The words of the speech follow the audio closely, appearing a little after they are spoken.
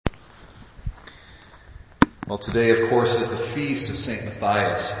Well, today, of course, is the feast of St.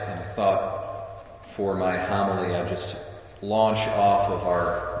 Matthias, and I thought for my homily I'd just launch off of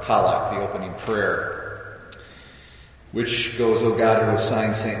our collect, the opening prayer, which goes, O God, who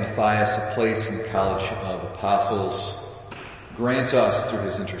assigned St. Matthias a place in the college of apostles, grant us through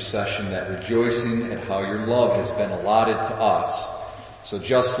his intercession that rejoicing at how your love has been allotted to us. So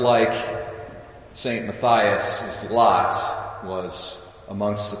just like St. Matthias' lot was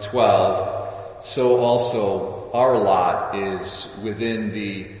amongst the 12, so also our lot is within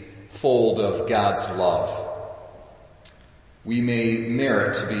the fold of God's love. We may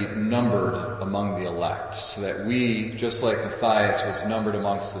merit to be numbered among the elect, so that we, just like Matthias was numbered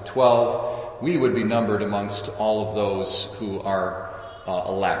amongst the 12, we would be numbered amongst all of those who are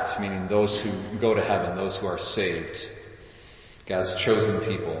elect, meaning those who go to heaven, those who are saved, God's chosen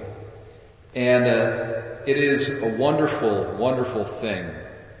people. And it is a wonderful, wonderful thing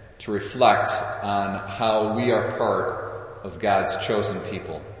to reflect on how we are part of God's chosen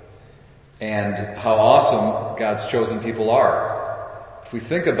people and how awesome God's chosen people are. If we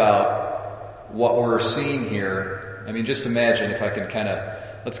think about what we're seeing here, I mean, just imagine if I can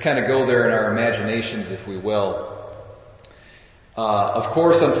let's go there in our imaginations, if we will. Of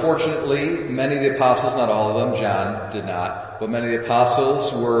course, unfortunately, many of the apostles, not all of them, John did not, but many of the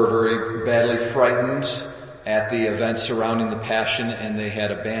apostles were very badly frightened at the events surrounding the Passion, and they had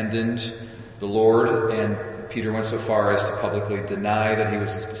abandoned the Lord, and Peter went so far as to publicly deny that he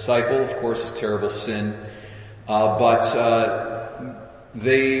was his disciple, of course, a terrible sin. But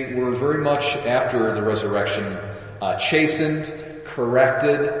they were very much, after the resurrection, chastened,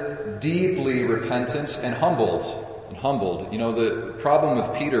 corrected, deeply repentant, and humbled. You know, the problem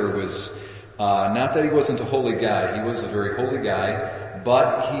with Peter was not that he wasn't a holy guy. He was a very holy guy,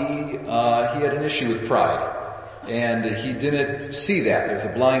 but he had an issue with pride, and he didn't see that. There was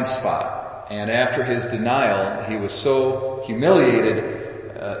a blind spot. And after his denial, he was so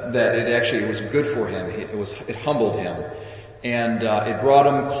humiliated that it was good for him. It humbled him, and it brought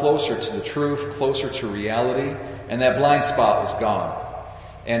him closer to the truth, closer to reality, and that blind spot was gone.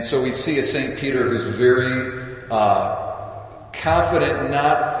 And so we see a St. Peter who's very confident,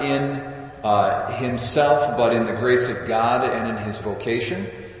 not in himself, but in the grace of God and in his vocation.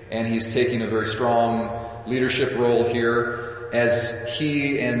 And he's taking a very strong leadership role here as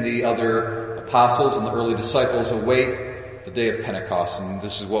he and the other apostles and the early disciples await the day of Pentecost. And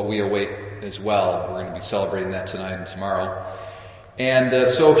this is what we await as well. We're going to be celebrating that tonight and tomorrow. And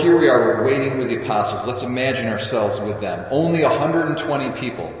so here we are, we're waiting with the apostles. Let's imagine ourselves with them. Only 120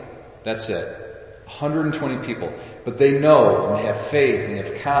 people. That's it. 120 people. But they know, and they have faith, and they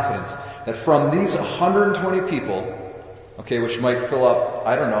have confidence that from these 120 people, which might fill up,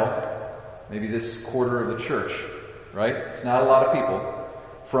 I don't know, maybe this quarter of the church, right? It's not a lot of people.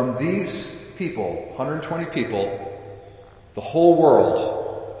 From these people, 120 people, the whole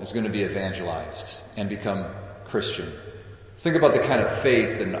world is going to be evangelized and become Christian. Think about the kind of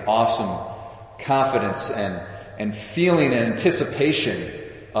faith and awesome confidence and feeling and anticipation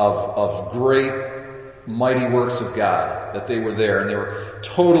of great, mighty works of God, that they were there, and they were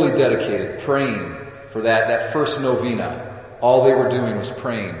totally dedicated, praying for that first novena. All they were doing was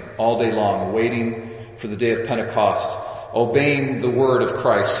praying all day long, waiting for the day of Pentecost, obeying the word of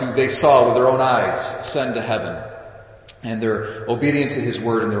Christ, who they saw with their own eyes ascend to heaven. And they're obedient to his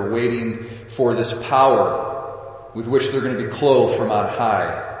word, and they're waiting for this power with which they're going to be clothed from on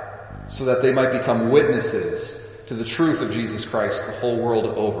high, so that they might become witnesses to the truth of Jesus Christ the whole world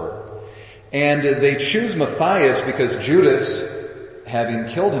over. And they choose Matthias because Judas, having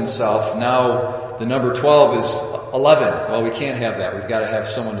killed himself, now the number 12 is 11. Well, we can't have that. We've got to have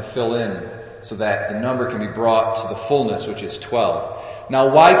someone to fill in so that the number can be brought to the fullness, which is 12.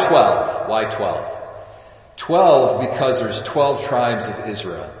 Now, why 12? Why 12? 12 because there's 12 tribes of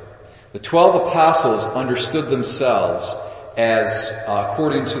Israel. The 12 apostles understood themselves as,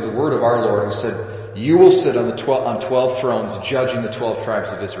 according to the word of our Lord, who said, you will sit on 12 thrones judging the 12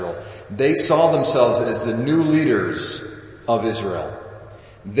 tribes of Israel. They saw themselves as the new leaders of Israel.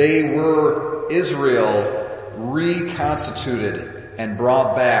 They were Israel reconstituted and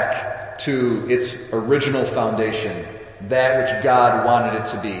brought back to its original foundation, that which God wanted it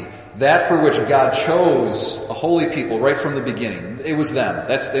to be, that for which God chose a holy people right from the beginning. It was them.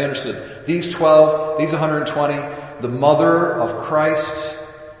 They understood. These 12, these 120, the mother of Christ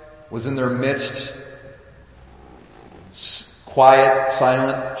was in their midst, quiet,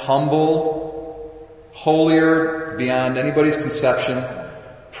 silent, humble, holier beyond anybody's conception,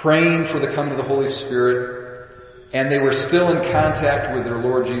 praying for the coming of the Holy Spirit. And they were still in contact with their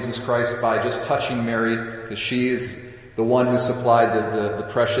Lord Jesus Christ by just touching Mary, because she is the one who supplied the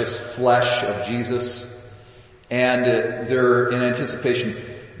precious flesh of Jesus. And they're in anticipation.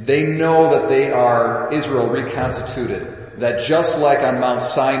 They know that they are Israel reconstituted. That just like on Mount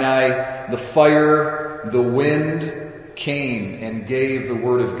Sinai, the fire, the wind came and gave the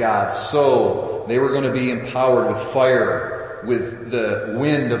word of God. So they were going to be empowered with fire, with the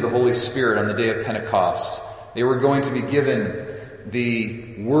wind of the Holy Spirit on the day of Pentecost. They were going to be given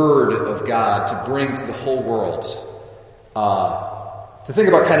the word of God to bring to the whole world. To think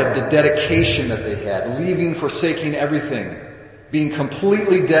about kind of the dedication that they had, leaving, forsaking everything, being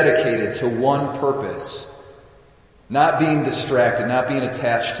completely dedicated to one purpose, not being distracted, not being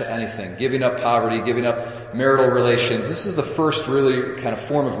attached to anything, giving up poverty, giving up marital relations. This is the first really kind of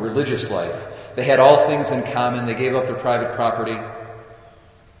form of religious life. They had all things in common. They gave up their private property.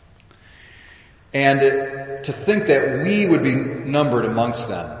 And to think that we would be numbered amongst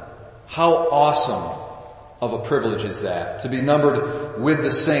them, how awesome of a privilege is that? To be numbered with the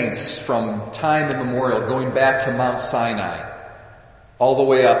saints from time immemorial, going back to Mount Sinai, all the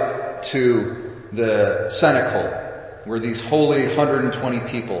way up to the cenacle, where these holy 120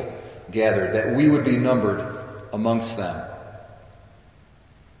 people gathered, that we would be numbered amongst them.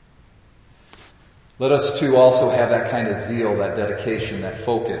 Let us too also have that kind of zeal, that dedication, that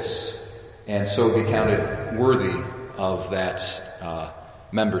focus, and so be counted worthy of that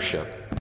membership.